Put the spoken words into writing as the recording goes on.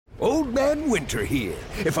Old Man Winter here.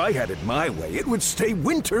 If I had it my way, it would stay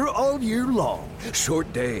winter all year long.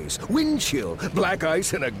 Short days, wind chill, black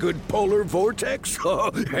ice, and a good polar vortex.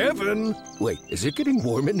 Oh, heaven! Wait, is it getting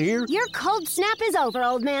warm in here? Your cold snap is over,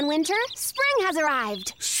 Old Man Winter. Spring has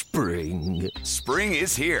arrived. Spring. Spring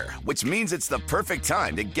is here, which means it's the perfect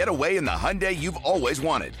time to get away in the Hyundai you've always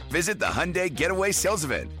wanted. Visit the Hyundai Getaway Sales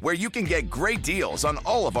Event, where you can get great deals on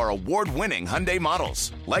all of our award-winning Hyundai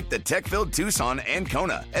models, like the tech-filled Tucson and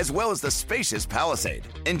Kona, as well as the spacious Palisade.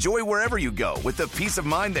 Enjoy wherever you go with the peace of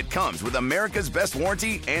mind that comes with America's best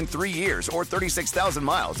warranty and 3 years or 36,000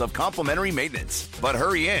 miles of complimentary maintenance. But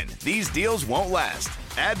hurry in, these deals won't last.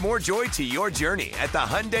 Add more joy to your journey at the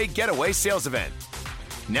Hyundai Getaway Sales Event.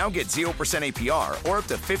 Now get 0% APR or up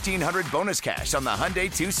to $1,500 bonus cash on the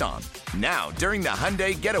Hyundai Tucson. Now, during the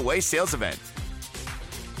Hyundai Getaway Sales Event.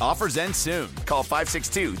 Offers end soon. Call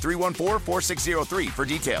 562-314-4603 for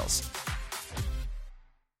details.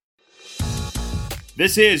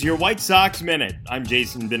 This is your White Sox Minute. I'm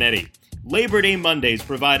Jason Benetti. Labor Day Mondays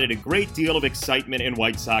provided a great deal of excitement in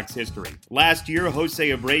White Sox history. Last year, Jose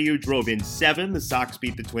Abreu drove in 7. The Sox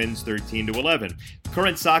beat the Twins 13-11.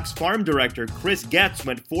 Current Sox farm director Chris Getz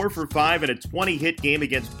went 4 for 5 in a 20-hit game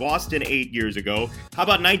against Boston 8 years ago. How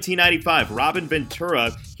about 1995? Robin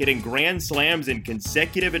Ventura hitting grand slams in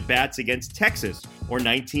consecutive at-bats against Texas. Or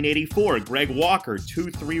 1984, Greg Walker, 2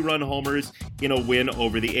 3-run homers in a win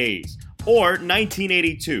over the A's. Or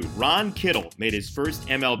 1982, Ron Kittle made his first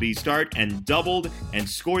MLB start and doubled and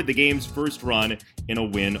scored the game's first run in a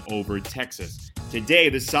win over Texas. Today,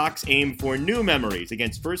 the Sox aim for new memories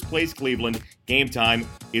against first-place Cleveland. Game time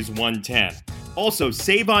is 1:10. Also,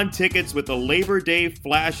 save on tickets with the Labor Day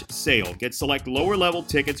flash sale. Get select lower-level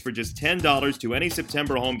tickets for just $10 to any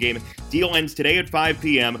September home game. Deal ends today at 5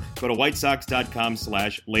 p.m. Go to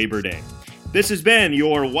whitesox.com/Labor Day. This has been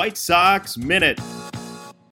your White Sox Minute.